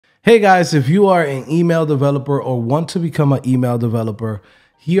Hey guys, if you are an email developer or want to become an email developer,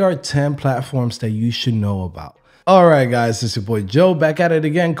 here are 10 platforms that you should know about. All right, guys, it's your boy Joe back at it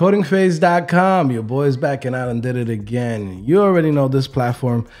again, CodingPhase.com. Your boy's back and out and did it again. You already know this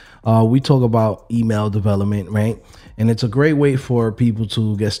platform. We talk about email development, right? And it's a great way for people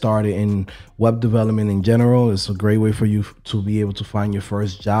to get started in web development in general. It's a great way for you to be able to find your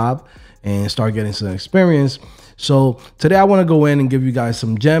first job and start getting some experience. So today I want to go in and give you guys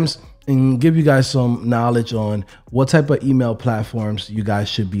some gems and give you guys some knowledge on what type of email platforms you guys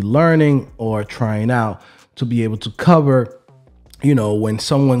should be learning or trying out to be able to cover, you know, when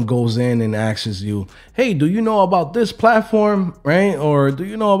someone goes in and asks you, hey, do you know about this platform, right? Or do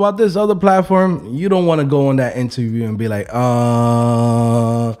you know about this other platform? You don't want to go on that interview and be like,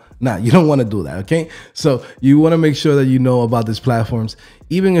 nah, you don't want to do that, okay? So you want to make sure that you know about these platforms,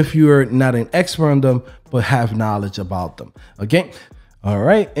 even if you're not an expert on them, but have knowledge about them, okay? All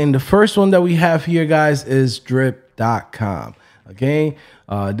right, and the first one that we have here, guys, is drip.com, okay?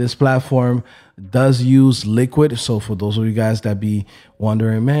 This platform does use Liquid. So for those of you guys that be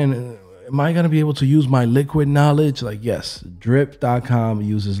wondering, man, am I going to be able to use my Liquid knowledge? Like, yes, drip.com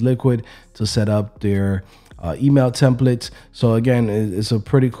uses Liquid to set up their email templates. So again, it's a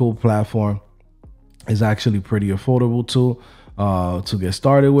pretty cool platform. It's actually pretty affordable too to get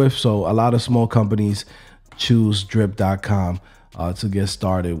started with. So a lot of small companies choose drip.com to get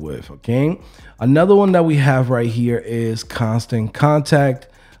started with, okay? Another one that we have right here is Constant Contact.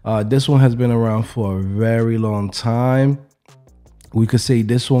 This one has been around for a very long time. We could say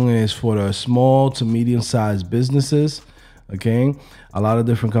this one is for the small to medium-sized businesses, okay? A lot of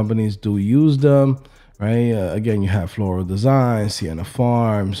different companies do use them, right? Again, you have Floral Design, Sienna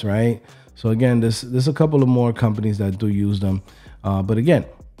Farms, right? So again, there's a couple of more companies that do use them. But again,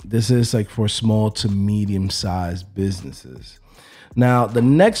 this is like for small to medium-sized businesses. Now, the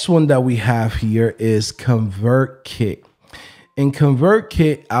next one that we have here is Convertkick. In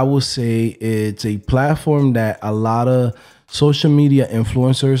Convertkick, I would say it's a platform that a lot of social media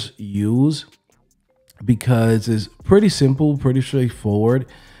influencers use because it's pretty simple, pretty straightforward.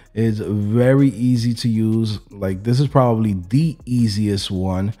 It's very easy to use. Like, this is probably the easiest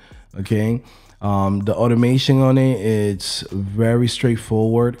one, okay? The automation on it, it's very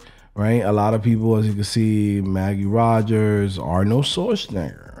straightforward, right? A lot of people, as you can see, Maggie Rogers, Arnold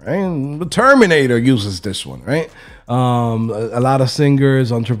Schwarzenegger, right? The Terminator uses this one, right? A lot of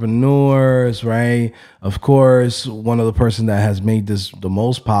singers, entrepreneurs, right? Of course, one of the person that has made this the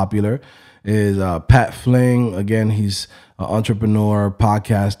most popular is Pat Flynn. Again, he's an entrepreneur,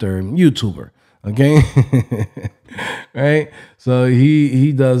 podcaster, YouTuber. Okay, right? So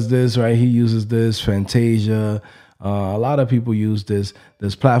he does this, right? He uses this Fantasia. A lot of people use this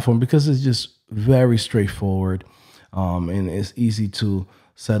platform because it's just very straightforward, and it's easy to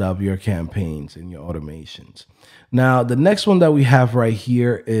set up your campaigns and your automations. Now, the next one that we have right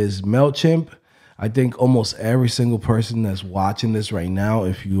here is MailChimp. I think almost every single person that's watching this right now,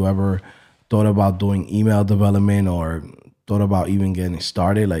 if you ever thought about doing email development or thought about even getting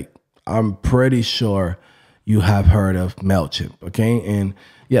started, like, I'm pretty sure you have heard of MailChimp, okay? And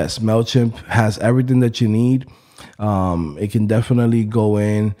yes, MailChimp has everything that you need. It can definitely go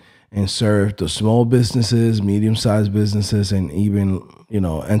in and serve the small businesses, medium-sized businesses, and even, you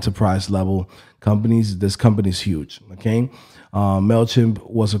know, enterprise level companies. This company is huge, okay? MailChimp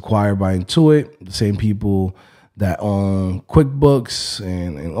was acquired by Intuit, the same people that own QuickBooks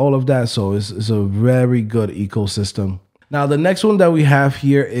and all of that. So it's a very good ecosystem. Now, the next one that we have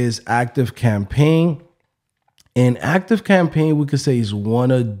here is ActiveCampaign. And ActiveCampaign, we could say, is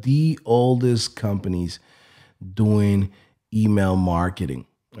one of the oldest companies doing email marketing,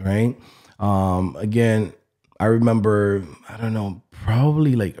 right? Again, I remember, I don't know,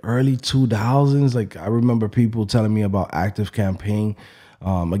 probably like early 2000s. Like, I remember people telling me about ActiveCampaign.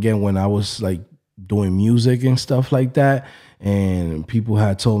 Again, when I was like doing music and stuff like that, and people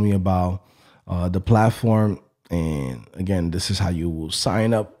had told me about the platform. And again, this is how you will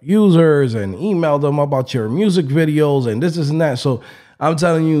sign up users and email them about your music videos and this and that. So I'm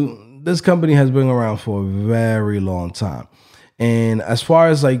telling you, this company has been around for a very long time. And as far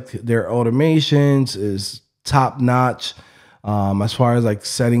as like their automations is top notch. As far as like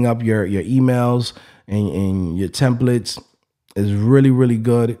setting up your emails and your templates is really, really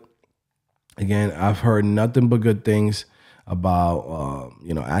good. Again, I've heard nothing but good things about,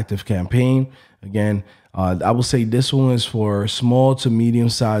 ActiveCampaign. Again, I will say this one is for small to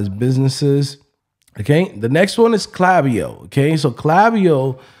medium-sized businesses. Okay, the next one is Clavio. Okay, so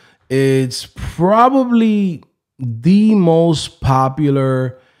Clavio is probably the most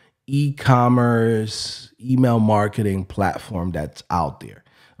popular e-commerce email marketing platform that's out there.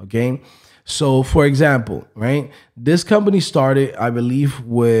 Okay. So for example, right, this company started, I believe,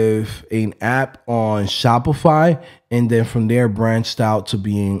 with an app on Shopify, and then from there branched out to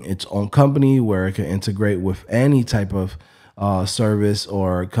being its own company where it can integrate with any type of service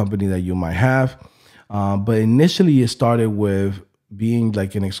or company that you might have. But initially it started with being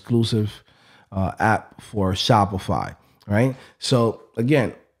like an exclusive app for Shopify, right? So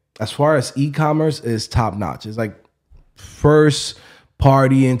again, as far as e-commerce, is top notch. It's like first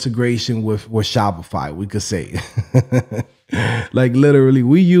party integration with Shopify, we could say. Like literally,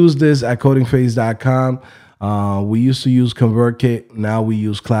 we use this at CodingPhase.com. We used to use Convertkick. Now we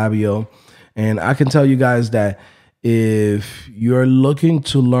use Clavio. And I can tell you guys that if you're looking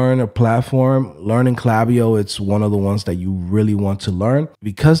to learn a platform, learning Clavio, it's one of the ones that you really want to learn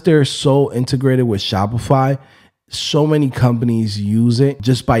because they're so integrated with Shopify. So many companies use it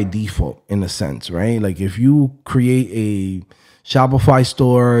just by default in a sense, right? Like if you create a Shopify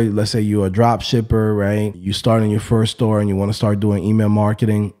store, let's say you're a drop shipper, right? You start in your first store and you want to start doing email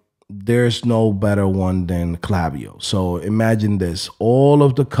marketing. There's no better one than Clavio. So imagine this, all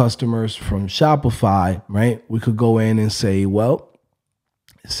of the customers from Shopify, right? We could go in and say, well,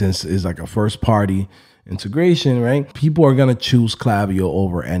 since it's like a first party integration, right? People are going to choose Clavio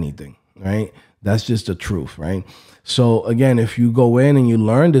over anything, right? That's just the truth, right? So again, if you go in and you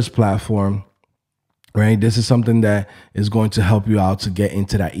learn this platform, right, this is something that is going to help you out to get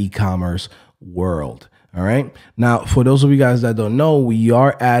into that e-commerce world. All right. Now, for those of you guys that don't know, we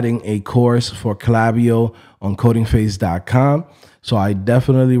are adding a course for Clavio on CodingPhase.com. So I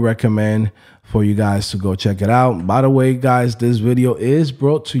definitely recommend for you guys to go check it out. By the way, guys, this video is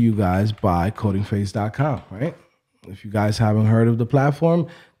brought to you guys by CodingPhase.com, right? If you guys haven't heard of the platform,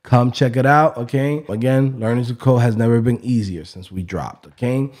 come check it out, okay? Again, learning to code has never been easier since we dropped,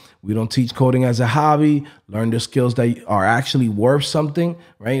 okay? We don't teach coding as a hobby. Learn the skills that are actually worth something,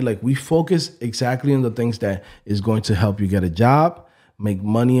 right? Like we focus exactly on the things that is going to help you get a job, make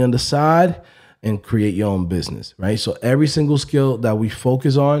money on the side, and create your own business, right? So every single skill that we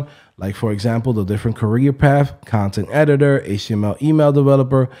focus on, like for example, the different career path, content editor, HTML email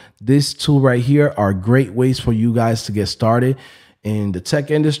developer, these two right here are great ways for you guys to get started in the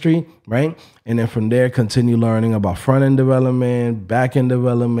tech industry, right? And then from there, continue learning about front-end development, back-end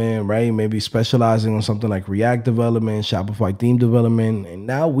development, right? Maybe specializing on something like React development, Shopify theme development, and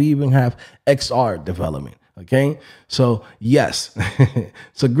now we even have XR development, okay? So yes,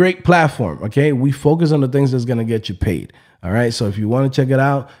 it's a great platform, okay? We focus on the things that's gonna get you paid, all right? So if you wanna check it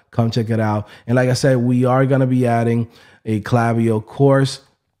out, come check it out. And like I said, we are gonna be adding a Clavio course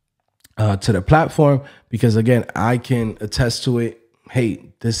to the platform because again, I can attest to it.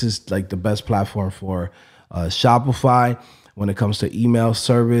 Hey, this is like the best platform for Shopify when it comes to email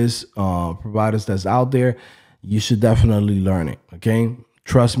service providers that's out there. You should definitely learn it. Okay,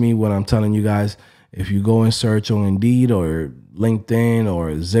 trust me when I'm telling you guys. If you go and search on Indeed or LinkedIn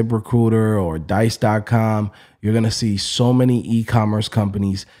or ZipRecruiter or Dice.com, you're gonna see so many e-commerce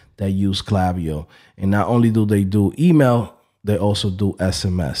companies that use Clavio. And not only do they do email, they also do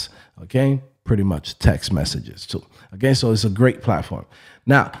SMS. Okay, pretty much text messages too. Okay, so it's a great platform.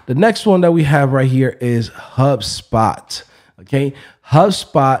 Now, the next one that we have right here is HubSpot. Okay,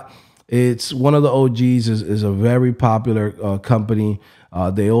 HubSpot, it's one of the OGs, is a very popular company.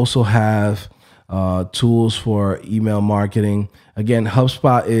 They also have tools for email marketing. Again,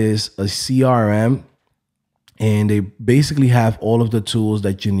 HubSpot is a CRM, and they basically have all of the tools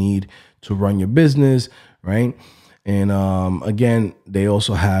that you need to run your business, right? And again, they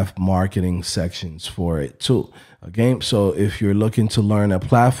also have marketing sections for it too. Okay, so if you're looking to learn a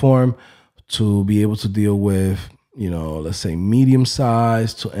platform to be able to deal with, you know, let's say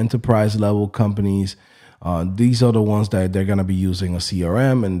medium-sized to enterprise level companies, these are the ones that they're going to be using a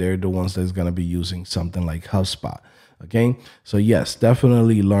CRM, and they're the ones that's going to be using something like HubSpot. Okay, so yes,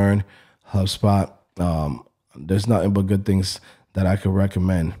 definitely learn HubSpot. There's nothing but good things that I could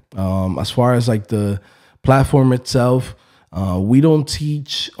recommend. As far as like the platform itself, we don't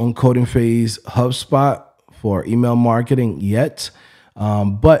teach on CodingPhase HubSpot for email marketing yet,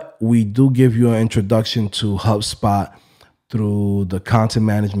 but we do give you an introduction to HubSpot through the content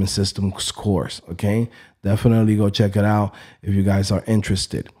management systems course. Okay, definitely go check it out if you guys are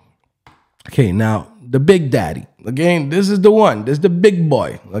interested. Okay, now the big daddy. Again, this is the one. This is the big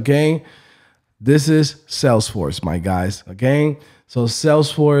boy. Okay, this is Salesforce, my guys. Okay, so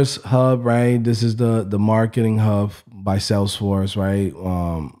Salesforce Hub, right? This is the marketing hub by Salesforce, right?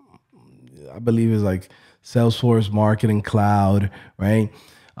 I believe it's like Salesforce Marketing Cloud, right?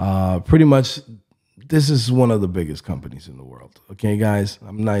 Pretty much this is one of the biggest companies in the world. Okay, guys,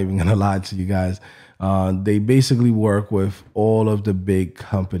 I'm not even gonna lie to you guys. They basically work with all of the big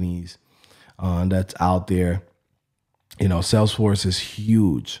companies that's out there. You know, Salesforce is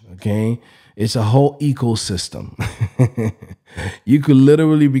huge. Okay, it's a whole ecosystem. You could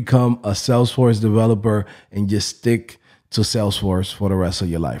literally become a Salesforce developer and just stick to Salesforce for the rest of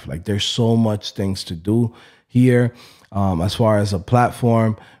your life. Like, there's so much things to do here as far as a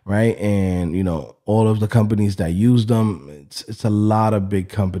platform, right? And, you know, all of the companies that use them, it's a lot of big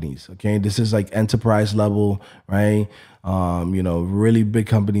companies. Okay, this is like enterprise level, right? You know, really big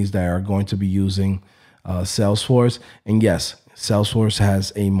companies that are going to be using Salesforce. And yes, Salesforce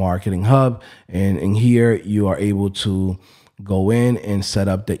has a marketing hub, and in here you are able to go in and set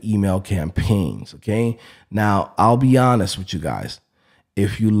up the email campaigns. Okay, now I'll be honest with you guys.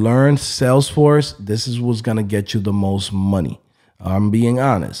 If you learn Salesforce, this is what's gonna get you the most money. I'm being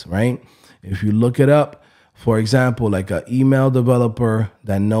honest, right? If you look it up, for example, like an email developer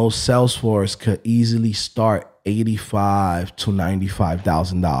that knows Salesforce could easily start $85,000 to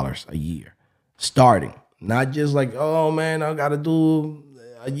 $95,000 a year, starting. Not just like, oh man, I gotta do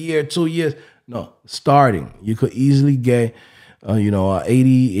a year, 2 years. No, starting. You could easily get, you know,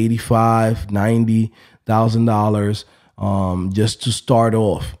 $80,000, $85,000, $90,000 just to start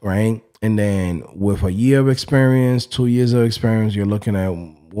off, right? And then with a year of experience, 2 years of experience, you're looking at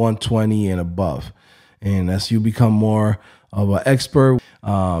 120 and above. And as you become more of an expert,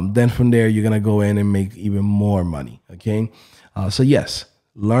 then from there, you're gonna go in and make even more money. Okay, so yes,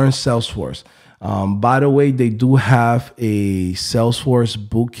 learn Salesforce. By the way, they do have a Salesforce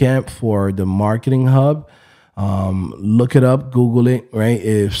bootcamp for the marketing hub. Look it up, Google it, right?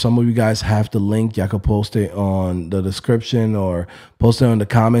 If some of you guys have the link, y'all could post it on the description or post it in the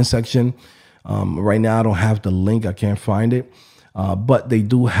comment section. Right now, I don't have the link. I can't find it. But they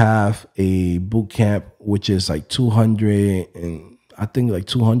do have a bootcamp, which is like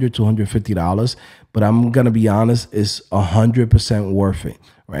 $250. But I'm going to be honest, it's 100% worth it,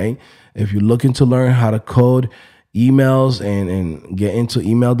 right? If you're looking to learn how to code emails and get into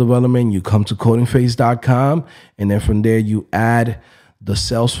email development, you come to CodingPhase.com, and then from there you add the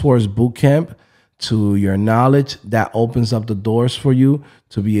Salesforce bootcamp to your knowledge. That opens up the doors for you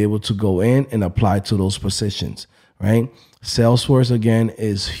to be able to go in and apply to those positions, right? Salesforce, again,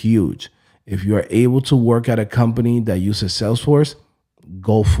 is huge. If you are able to work at a company that uses Salesforce,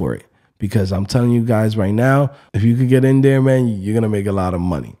 go for it. Because I'm telling you guys right now, if you could get in there, man, you're going to make a lot of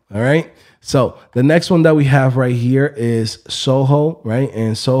money. All right. So the next one that we have right here is Soho, right?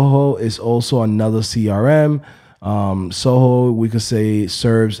 And Soho is also another CRM. Soho, we could say,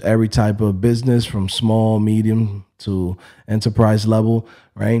 serves every type of business from small, medium to enterprise level,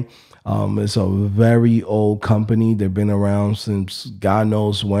 right? It's a very old company. They've been around since God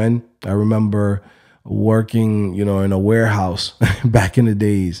knows when. I remember working, you know, in a warehouse back in the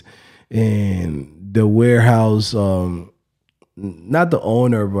days. And the warehouse, not the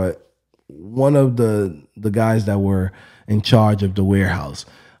owner, but one of the guys that were in charge of the warehouse,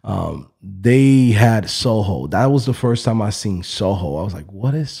 they had Soho. That was the first time I seen Soho. I was like,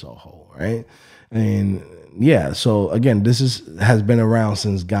 what is Soho, right? And yeah, so again, has been around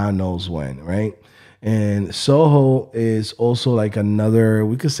since God knows when, right? And Soho is also like another,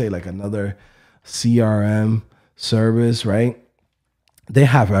 we could say like another CRM service, right? They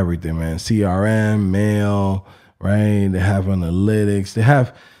have everything, man. CRM, mail, right? They have analytics. They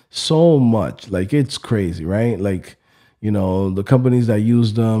have so much. Like, it's crazy, right? Like, you know, the companies that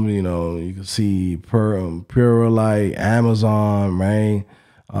use them, you know, you can see Purelight, Amazon, right?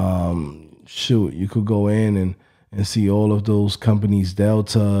 Shoot, you could go in and see all of those companies,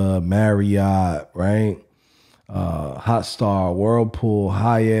 Delta, Marriott, right? Hotstar, Whirlpool,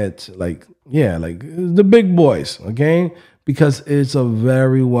 Hyatt, like, yeah, like the big boys, okay? Because it's a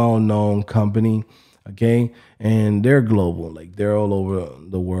very well-known company, okay? And they're global, like they're all over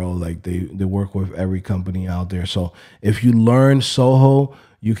the world. Like they work with every company out there. So if you learn Soho,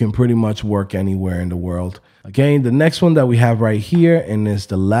 you can pretty much work anywhere in the world. Okay, the next one that we have right here, and it's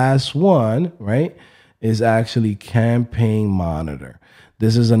the last one, right, is actually Campaign Monitor.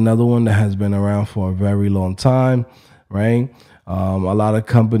 This is another one that has been around for a very long time, right? A lot of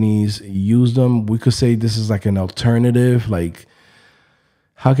companies use them. We could say this is like an alternative. Like,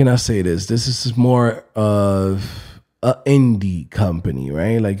 how can I say this? This is more of an indie company,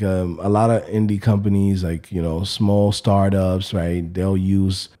 right? Like a lot of indie companies, like, you know, small startups, right? They'll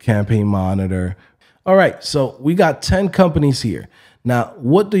use Campaign Monitor. All right, so we got 10 companies here. Now,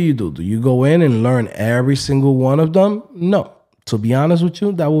 what do? Do you go in and learn every single one of them? No. To be honest with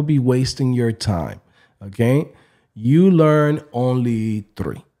you, that will be wasting your time, okay? You learn only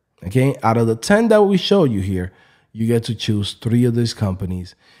 3, Okay, out of the 10 that we show you here, you get to choose 3 of these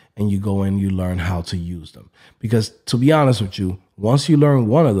companies, and you go in, you learn how to use them. Because to be honest with you, once you learn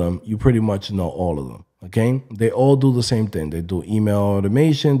one of them, you pretty much know all of them. Okay, they all do the same thing. They do email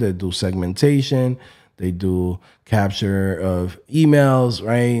automation, they do segmentation, they do capture of emails,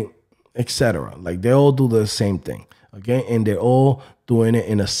 right, etc. Like they all do the same thing. Okay, and they're all doing it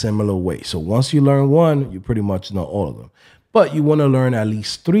in a similar way. So once you learn one, you pretty much know all of them. But you want to learn at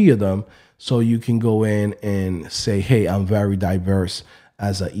least 3 of them so you can go in and say, hey, I'm very diverse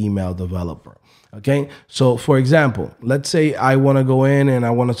as an email developer. Okay, so for example, let's say I want to go in and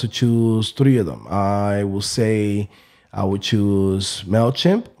I wanted to choose 3 of them. I will say I would choose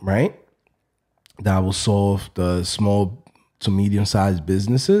MailChimp, right? That will solve the small to medium-sized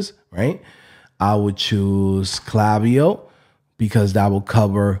businesses, right? I would choose Clavio because that will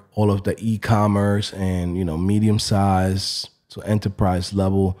cover all of the e-commerce and, you know, medium-sized to enterprise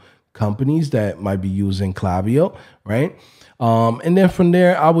level companies that might be using Clavio, right? And then from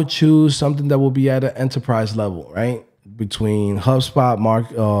there, I would choose something that will be at an enterprise level, right? Between HubSpot,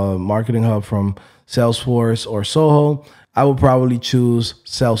 Marketing Hub from Salesforce or Soho, I would probably choose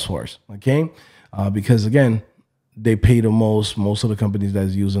Salesforce, okay? Because again, they pay the most. Most of the companies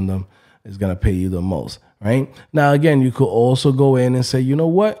that's using them is going to pay you the most, right? Now, again, you could also go in and say, you know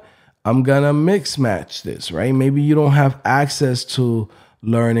what? I'm going to mix match this, right? Maybe you don't have access to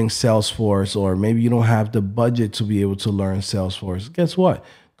learning Salesforce, or maybe you don't have the budget to be able to learn Salesforce. Guess what?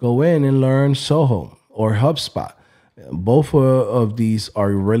 Go in and learn Soho or HubSpot. Both of these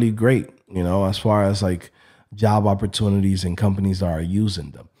are really great, you know, as far as like job opportunities and companies that are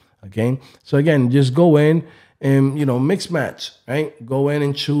using them. Okay. So again, just go in and, you know, mix match, right? Go in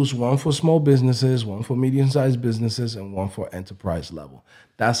and choose one for small businesses, one for medium-sized businesses, and one for enterprise level.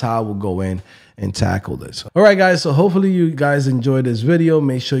 That's how I will go in and tackle this. All right, guys. So hopefully you guys enjoyed this video.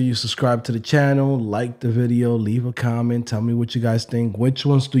 Make sure you subscribe to the channel, like the video, leave a comment. Tell me what you guys think. Which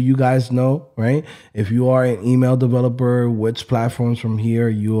ones do you guys know, right? If you are an email developer, which platforms from here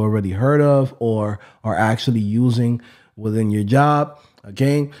you already heard of or are actually using within your job.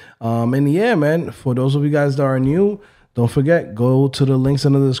 Okay. And yeah, man, for those of you guys that are new, don't forget, go to the links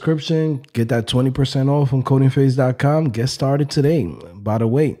in the description, get that 20% off on CodingPhase.com. Get started today. By the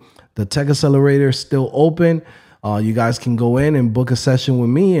way, the Tech Accelerator is still open. You guys can go in and book a session with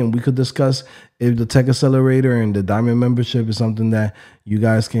me, and we could discuss if the Tech Accelerator and the Diamond membership is something that you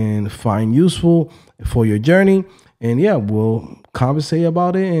guys can find useful for your journey. And yeah, we'll conversate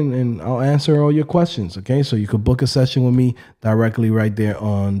about it, and I'll answer all your questions. Okay, so you could book a session with me directly right there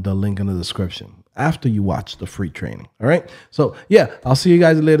on the link in the description after you watch the free training. All right, so yeah, I'll see you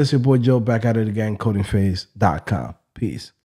guys later. It's your boy Joe back at it again, CodingPhase.com. Peace.